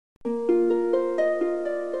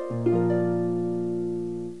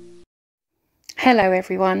Hello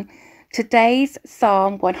everyone. Today's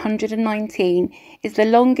Psalm 119 is the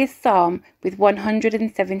longest psalm with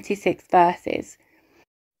 176 verses.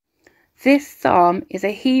 This psalm is a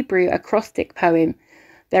Hebrew acrostic poem.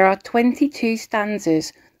 There are 22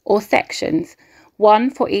 stanzas or sections, one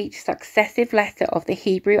for each successive letter of the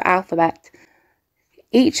Hebrew alphabet.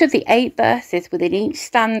 Each of the 8 verses within each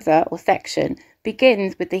stanza or section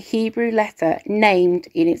begins with the Hebrew letter named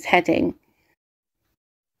in its heading.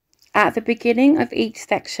 At the beginning of each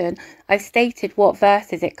section, I've stated what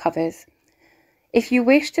verses it covers. If you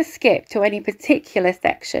wish to skip to any particular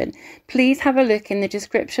section, please have a look in the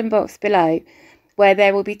description box below, where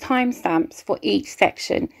there will be timestamps for each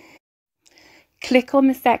section. Click on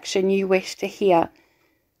the section you wish to hear,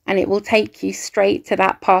 and it will take you straight to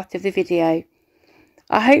that part of the video.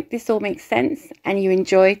 I hope this all makes sense and you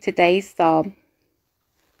enjoy today's psalm.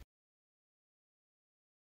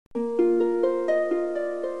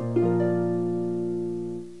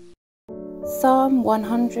 Psalm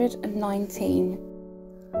 119,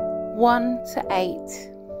 1 to 8.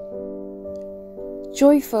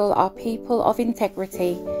 Joyful are people of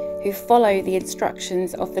integrity who follow the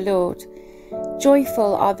instructions of the Lord.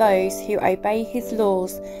 Joyful are those who obey his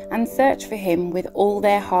laws and search for him with all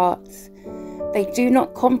their hearts. They do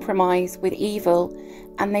not compromise with evil,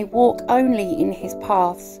 and they walk only in his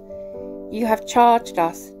paths. You have charged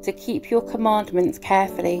us to keep your commandments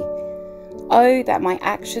carefully. Oh, that my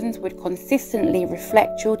actions would consistently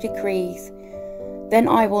reflect your decrees. Then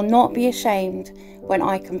I will not be ashamed when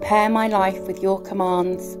I compare my life with your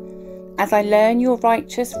commands. As I learn your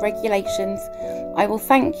righteous regulations, I will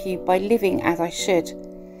thank you by living as I should.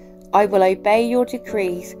 I will obey your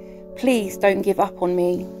decrees. Please don't give up on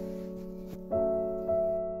me.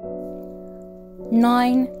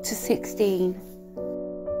 9 to 16.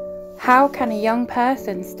 How can a young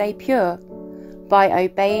person stay pure? By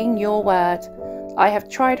obeying your word. I have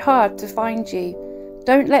tried hard to find you.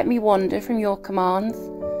 Don't let me wander from your commands.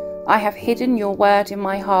 I have hidden your word in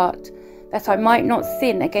my heart, that I might not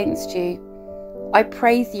sin against you. I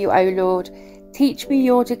praise you, O Lord. Teach me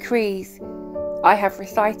your decrees. I have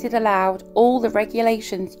recited aloud all the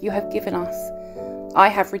regulations you have given us. I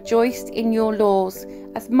have rejoiced in your laws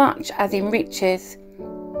as much as in riches.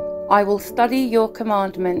 I will study your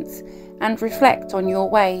commandments and reflect on your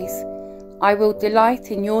ways. I will delight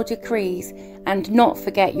in your decrees and not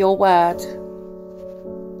forget your word.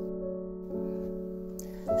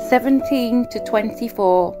 17 to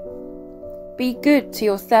 24. Be good to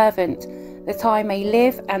your servant, that I may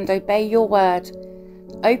live and obey your word.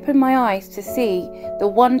 Open my eyes to see the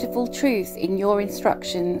wonderful truths in your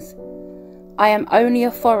instructions. I am only a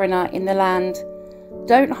foreigner in the land.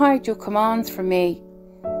 Don't hide your commands from me.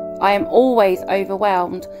 I am always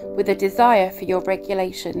overwhelmed with a desire for your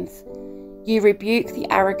regulations. You rebuke the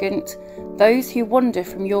arrogant. Those who wander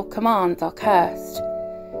from your commands are cursed.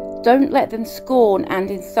 Don't let them scorn and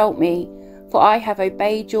insult me, for I have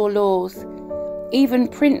obeyed your laws. Even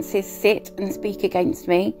princes sit and speak against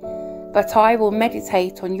me, but I will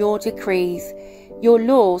meditate on your decrees. Your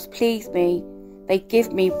laws please me. They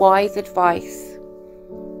give me wise advice.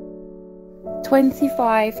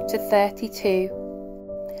 25 to 32.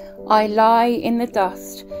 I lie in the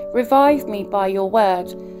dust. Revive me by your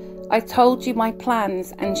word. I told you my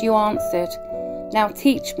plans and you answered. Now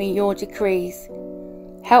teach me your decrees.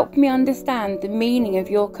 Help me understand the meaning of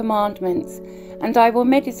your commandments, and I will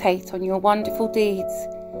meditate on your wonderful deeds.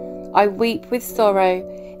 I weep with sorrow.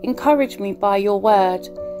 Encourage me by your word.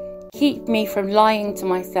 Keep me from lying to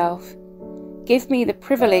myself. Give me the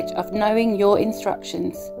privilege of knowing your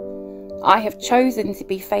instructions. I have chosen to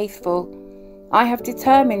be faithful. I have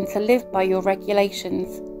determined to live by your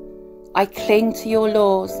regulations. I cling to your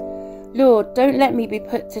laws. Lord, don't let me be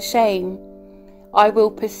put to shame. I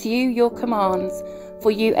will pursue your commands,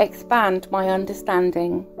 for you expand my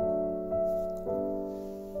understanding.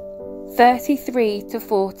 33 to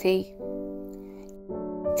 40.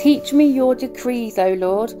 Teach me your decrees, O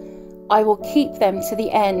Lord. I will keep them to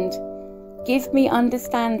the end. Give me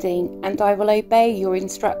understanding, and I will obey your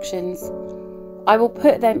instructions. I will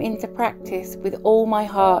put them into practice with all my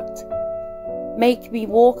heart. Make me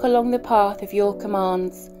walk along the path of your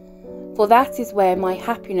commands, for that is where my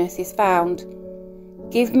happiness is found.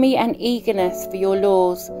 Give me an eagerness for your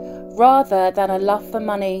laws, rather than a love for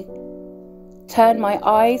money. Turn my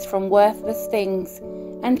eyes from worthless things,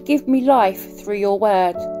 and give me life through your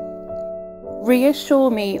word.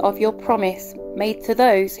 Reassure me of your promise made to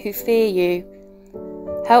those who fear you.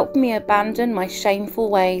 Help me abandon my shameful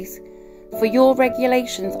ways, for your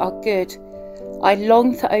regulations are good. I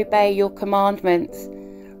long to obey your commandments.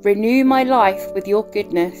 Renew my life with your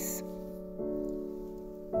goodness.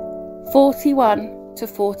 41 to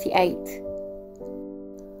 48.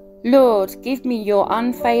 Lord, give me your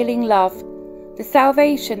unfailing love, the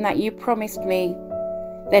salvation that you promised me.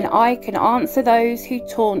 Then I can answer those who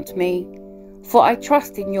taunt me, for I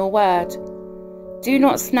trust in your word. Do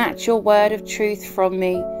not snatch your word of truth from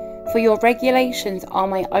me, for your regulations are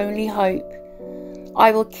my only hope.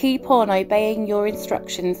 I will keep on obeying your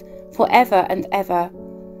instructions forever and ever.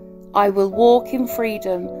 I will walk in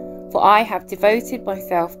freedom, for I have devoted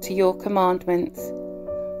myself to your commandments.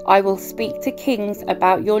 I will speak to kings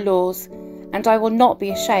about your laws, and I will not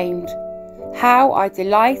be ashamed. How I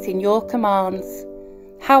delight in your commands!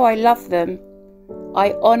 How I love them!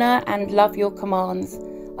 I honour and love your commands.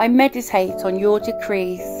 I meditate on your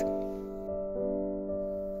decrees.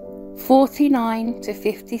 49 to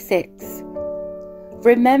 56.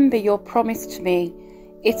 Remember your promise to me.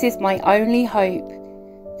 It is my only hope.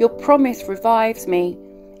 Your promise revives me.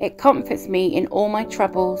 It comforts me in all my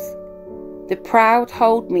troubles. The proud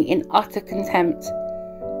hold me in utter contempt,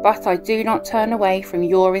 but I do not turn away from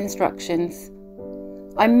your instructions.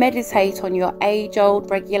 I meditate on your age-old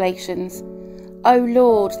regulations. O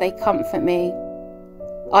Lord, they comfort me.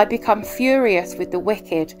 I become furious with the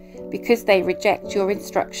wicked because they reject your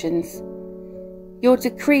instructions. Your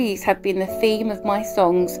decrees have been the theme of my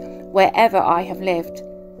songs wherever I have lived.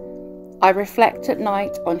 I reflect at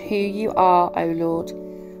night on who you are, O Lord.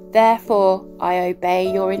 Therefore, I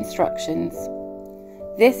obey your instructions.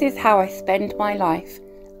 This is how I spend my life,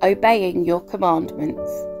 obeying your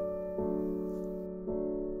commandments.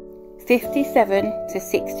 57 to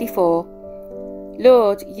 64.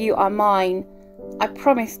 Lord, you are mine. I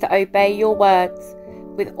promise to obey your words.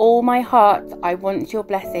 With all my heart, I want your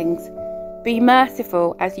blessings. Be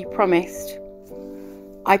merciful as you promised.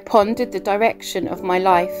 I pondered the direction of my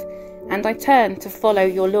life, and I turned to follow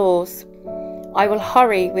your laws. I will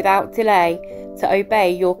hurry without delay to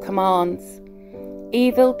obey your commands.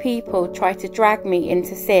 Evil people try to drag me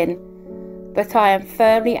into sin, but I am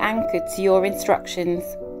firmly anchored to your instructions.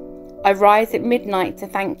 I rise at midnight to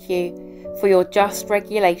thank you for your just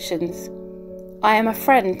regulations. I am a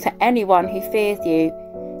friend to anyone who fears you,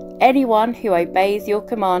 anyone who obeys your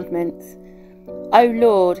commandments. O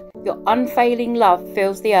Lord, your unfailing love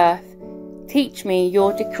fills the earth. Teach me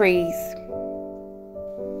your decrees.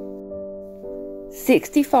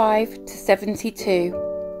 65 to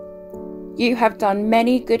 72. You have done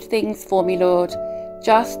many good things for me, Lord,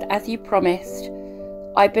 just as you promised.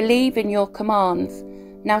 I believe in your commands.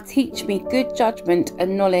 Now teach me good judgment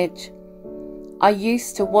and knowledge. I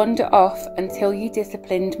used to wander off until you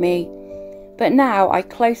disciplined me, but now I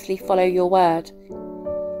closely follow your word.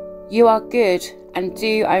 You are good and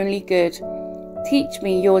do only good. Teach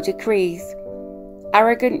me your decrees.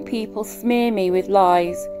 Arrogant people smear me with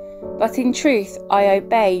lies, but in truth I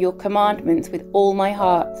obey your commandments with all my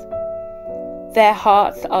heart. Their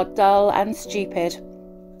hearts are dull and stupid,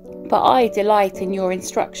 but I delight in your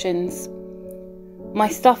instructions. My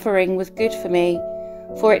suffering was good for me,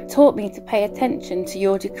 for it taught me to pay attention to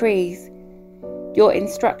your decrees. Your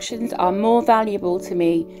instructions are more valuable to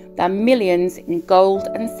me than millions in gold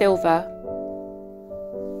and silver.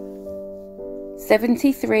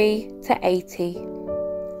 73 to 80.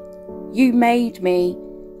 You made me,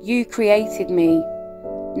 you created me.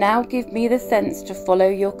 Now give me the sense to follow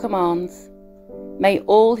your commands. May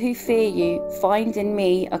all who fear you find in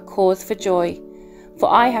me a cause for joy,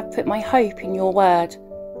 for I have put my hope in your word.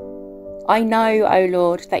 I know, O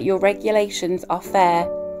Lord, that your regulations are fair.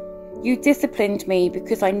 You disciplined me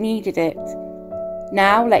because I needed it.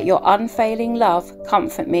 Now let your unfailing love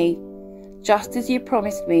comfort me, just as you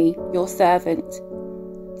promised me, your servant.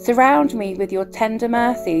 Surround me with your tender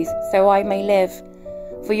mercies so I may live,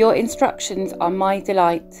 for your instructions are my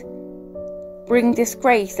delight. Bring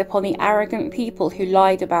disgrace upon the arrogant people who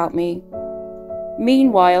lied about me.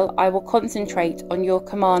 Meanwhile, I will concentrate on your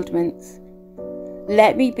commandments.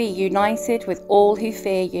 Let me be united with all who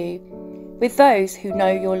fear you, with those who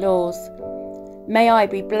know your laws. May I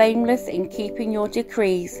be blameless in keeping your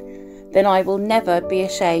decrees, then I will never be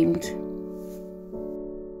ashamed.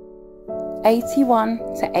 81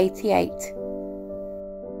 to 88.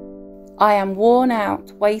 I am worn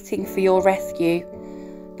out waiting for your rescue,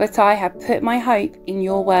 but I have put my hope in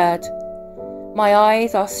your word. My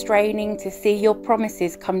eyes are straining to see your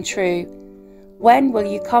promises come true. When will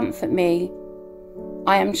you comfort me?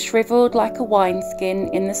 I am shriveled like a wineskin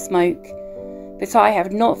in the smoke, but I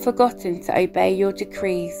have not forgotten to obey your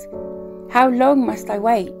decrees. How long must I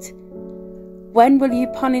wait? When will you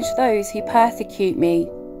punish those who persecute me?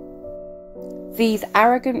 These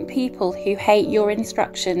arrogant people who hate your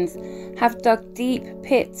instructions have dug deep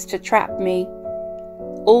pits to trap me.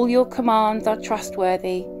 All your commands are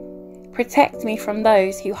trustworthy. Protect me from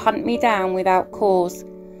those who hunt me down without cause.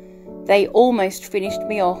 They almost finished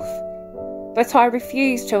me off, but I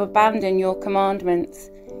refuse to abandon your commandments.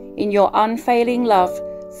 In your unfailing love,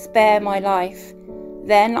 spare my life.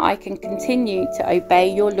 Then I can continue to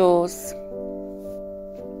obey your laws.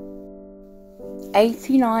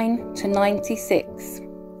 89 to 96.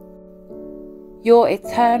 Your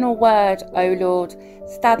eternal word, O Lord,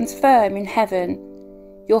 stands firm in heaven.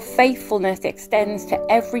 Your faithfulness extends to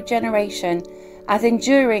every generation, as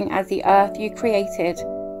enduring as the earth you created.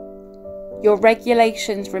 Your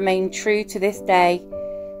regulations remain true to this day,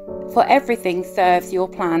 for everything serves your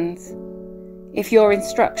plans. If your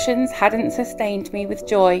instructions hadn't sustained me with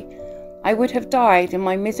joy, I would have died in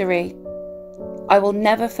my misery. I will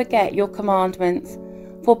never forget your commandments,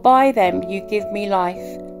 for by them you give me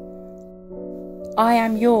life. I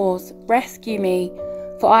am yours, rescue me,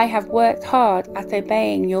 for I have worked hard at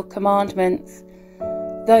obeying your commandments.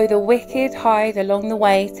 Though the wicked hide along the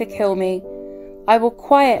way to kill me, I will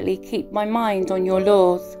quietly keep my mind on your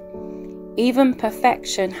laws. Even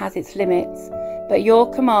perfection has its limits, but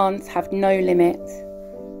your commands have no limit.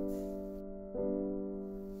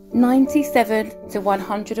 97 to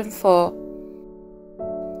 104.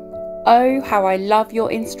 Oh, how I love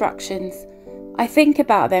your instructions. I think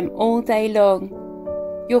about them all day long.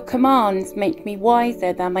 Your commands make me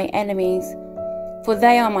wiser than my enemies, for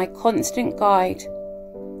they are my constant guide.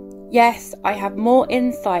 Yes, I have more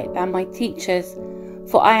insight than my teachers,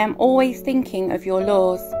 for I am always thinking of your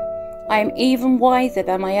laws. I am even wiser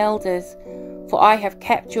than my elders, for I have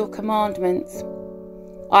kept your commandments.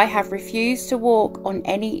 I have refused to walk on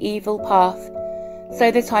any evil path, so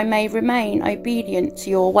that I may remain obedient to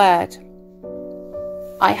your word.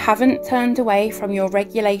 I haven't turned away from your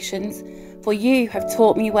regulations, for you have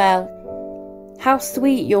taught me well. How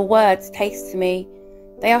sweet your words taste to me.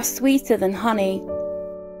 They are sweeter than honey.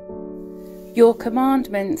 Your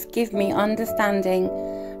commandments give me understanding.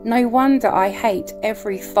 No wonder I hate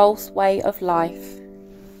every false way of life.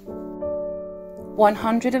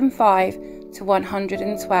 105 to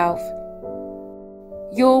 112.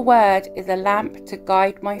 Your word is a lamp to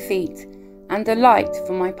guide my feet and a light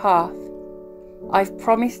for my path. I've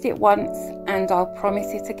promised it once and I'll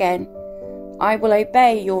promise it again. I will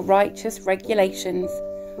obey your righteous regulations.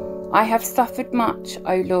 I have suffered much,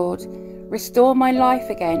 O Lord. Restore my life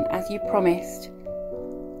again as you promised.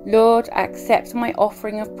 Lord, accept my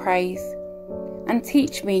offering of praise and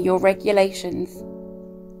teach me your regulations.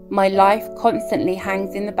 My life constantly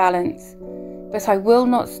hangs in the balance, but I will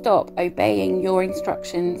not stop obeying your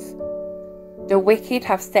instructions. The wicked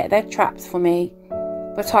have set their traps for me,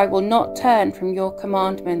 but I will not turn from your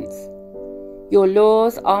commandments. Your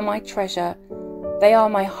laws are my treasure. They are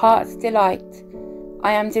my heart's delight.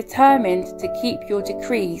 I am determined to keep your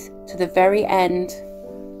decrees to the very end.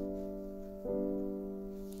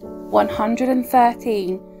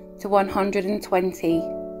 113 to 120.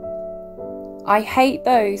 I hate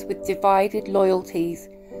those with divided loyalties,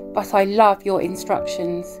 but I love your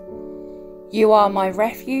instructions. You are my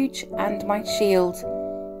refuge and my shield.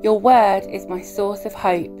 Your word is my source of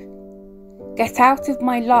hope. Get out of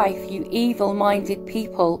my life, you evil-minded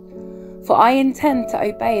people, for I intend to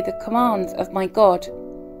obey the commands of my God.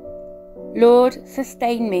 Lord,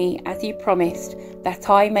 sustain me as you promised, that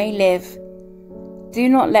I may live. Do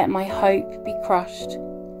not let my hope be crushed.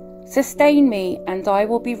 Sustain me, and I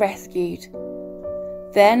will be rescued.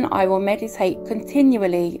 Then I will meditate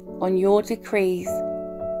continually on your decrees.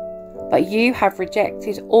 But you have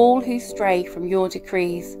rejected all who stray from your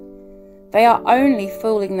decrees. They are only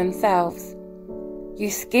fooling themselves. You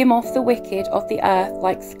skim off the wicked of the earth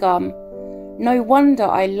like scum. No wonder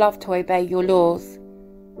I love to obey your laws.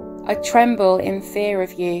 I tremble in fear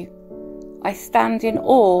of you. I stand in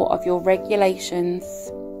awe of your regulations.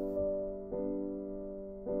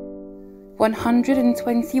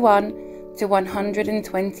 121 to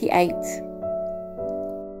 128.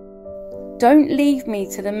 Don't leave me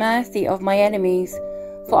to the mercy of my enemies,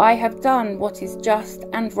 for I have done what is just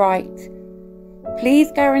and right.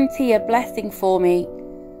 Please guarantee a blessing for me.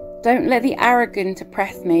 Don't let the arrogant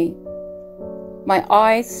oppress me. My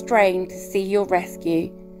eyes strain to see your rescue,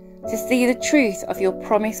 to see the truth of your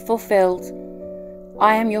promise fulfilled.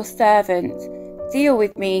 I am your servant. Deal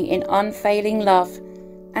with me in unfailing love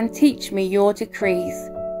and teach me your decrees.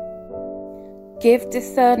 Give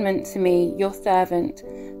discernment to me, your servant,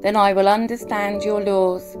 then I will understand your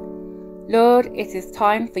laws. Lord, it is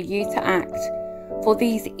time for you to act, for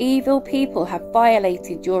these evil people have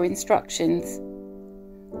violated your instructions.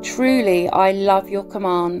 Truly, I love your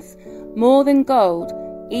commands, more than gold,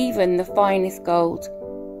 even the finest gold.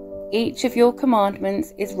 Each of your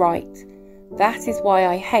commandments is right. That is why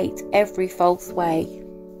I hate every false way.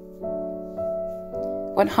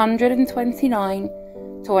 129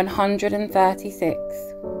 to 136.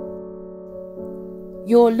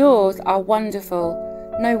 Your laws are wonderful,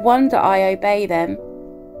 no wonder I obey them.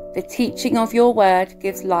 The teaching of your word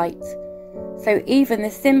gives light, so even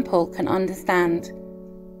the simple can understand.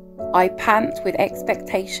 I pant with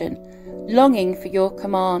expectation, longing for your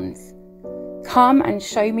commands. Come and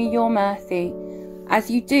show me your mercy,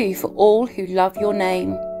 as you do for all who love your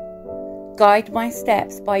name. Guide my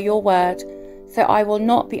steps by your word, so I will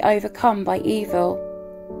not be overcome by evil.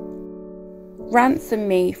 Ransom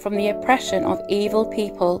me from the oppression of evil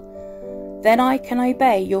people, then I can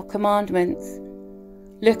obey your commandments.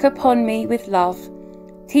 Look upon me with love,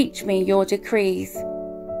 teach me your decrees.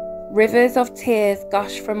 Rivers of tears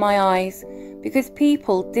gush from my eyes, because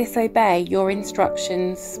people disobey your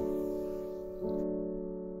instructions.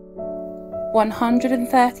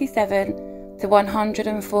 137 to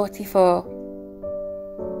 144.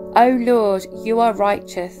 O Lord, you are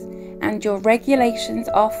righteous, and your regulations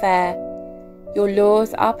are fair. Your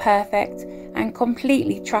laws are perfect and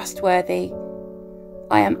completely trustworthy.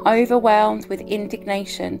 I am overwhelmed with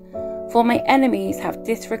indignation, for my enemies have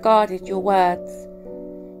disregarded your words.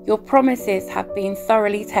 Your promises have been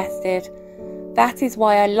thoroughly tested. That is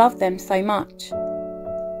why I love them so much.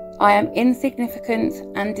 I am insignificant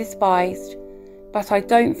and despised, but I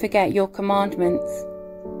don't forget your commandments.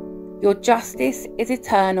 Your justice is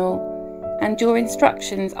eternal, and your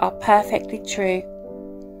instructions are perfectly true.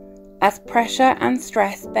 As pressure and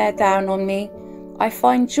stress bear down on me, I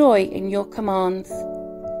find joy in your commands.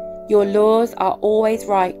 Your laws are always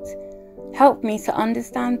right. Help me to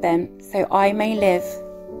understand them so I may live.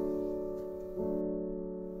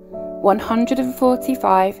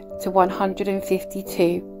 145 to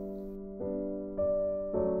 152.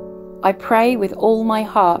 I pray with all my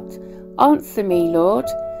heart. Answer me, Lord.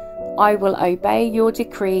 I will obey your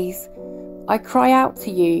decrees. I cry out to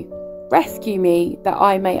you. Rescue me, that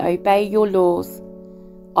I may obey your laws.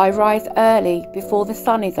 I rise early before the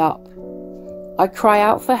sun is up. I cry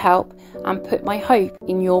out for help and put my hope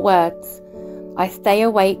in your words. I stay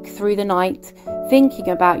awake through the night, thinking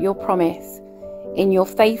about your promise. In your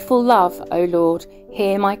faithful love, O Lord,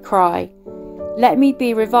 hear my cry. Let me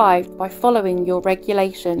be revived by following your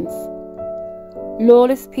regulations.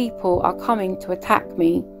 Lawless people are coming to attack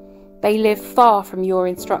me. They live far from your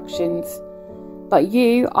instructions. But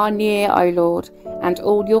you are near, O Lord, and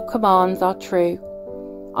all your commands are true.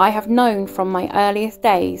 I have known from my earliest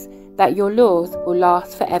days that your laws will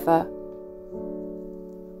last forever.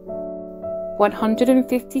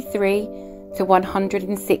 153 to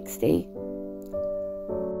 160.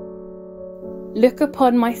 Look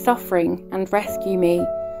upon my suffering and rescue me,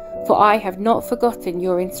 for I have not forgotten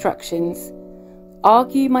your instructions.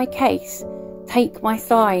 Argue my case, take my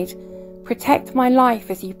side, protect my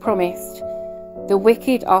life as you promised. The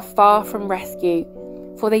wicked are far from rescue,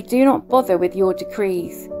 for they do not bother with your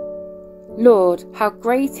decrees. Lord, how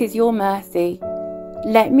great is your mercy!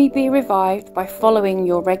 Let me be revived by following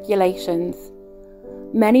your regulations.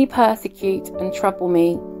 Many persecute and trouble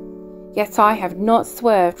me, yet I have not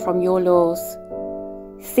swerved from your laws.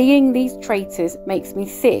 Seeing these traitors makes me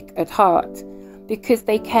sick at heart, because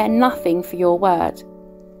they care nothing for your word.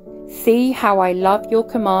 See how I love your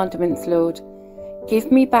commandments, Lord.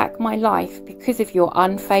 Give me back my life because of your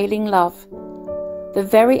unfailing love. The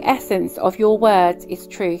very essence of your words is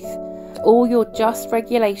truth. All your just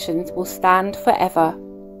regulations will stand forever.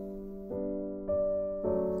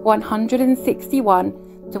 161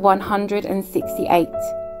 to 168.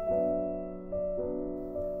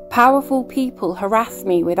 Powerful people harass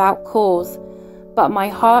me without cause, but my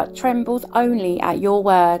heart trembles only at your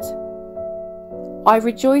word. I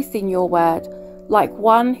rejoice in your word, like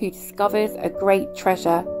one who discovers a great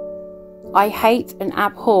treasure. I hate and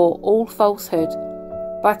abhor all falsehood,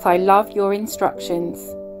 but I love your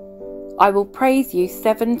instructions. I will praise you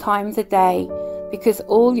 7 times a day, because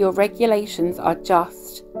all your regulations are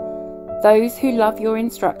just. Those who love your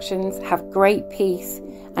instructions have great peace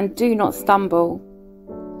and do not stumble.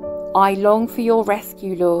 I long for your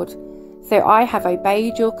rescue, Lord, so I have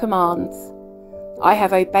obeyed your commands. I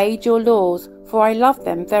have obeyed your laws, for I love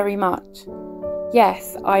them very much.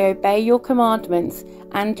 Yes, I obey your commandments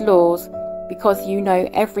and laws, because you know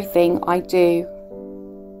everything I do.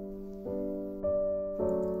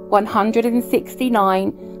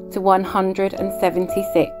 169 to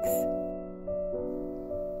 176.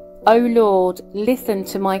 O Lord, listen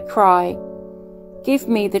to my cry. Give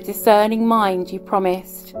me the discerning mind you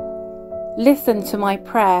promised. Listen to my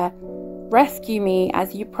prayer. Rescue me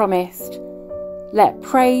as you promised. Let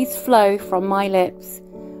praise flow from my lips,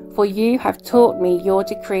 for you have taught me your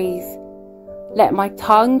decrees. Let my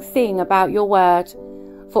tongue sing about your word,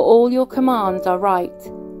 for all your commands are right.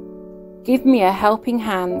 Give me a helping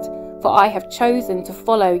hand, for I have chosen to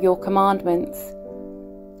follow your commandments.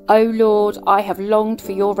 O Lord, I have longed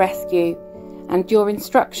for your rescue, and your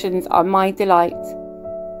instructions are my delight.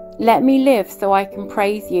 Let me live so I can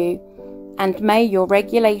praise you, and may your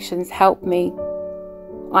regulations help me.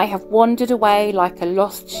 I have wandered away like a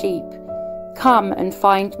lost sheep. Come and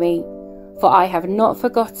find me, for I have not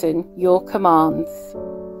forgotten your commands.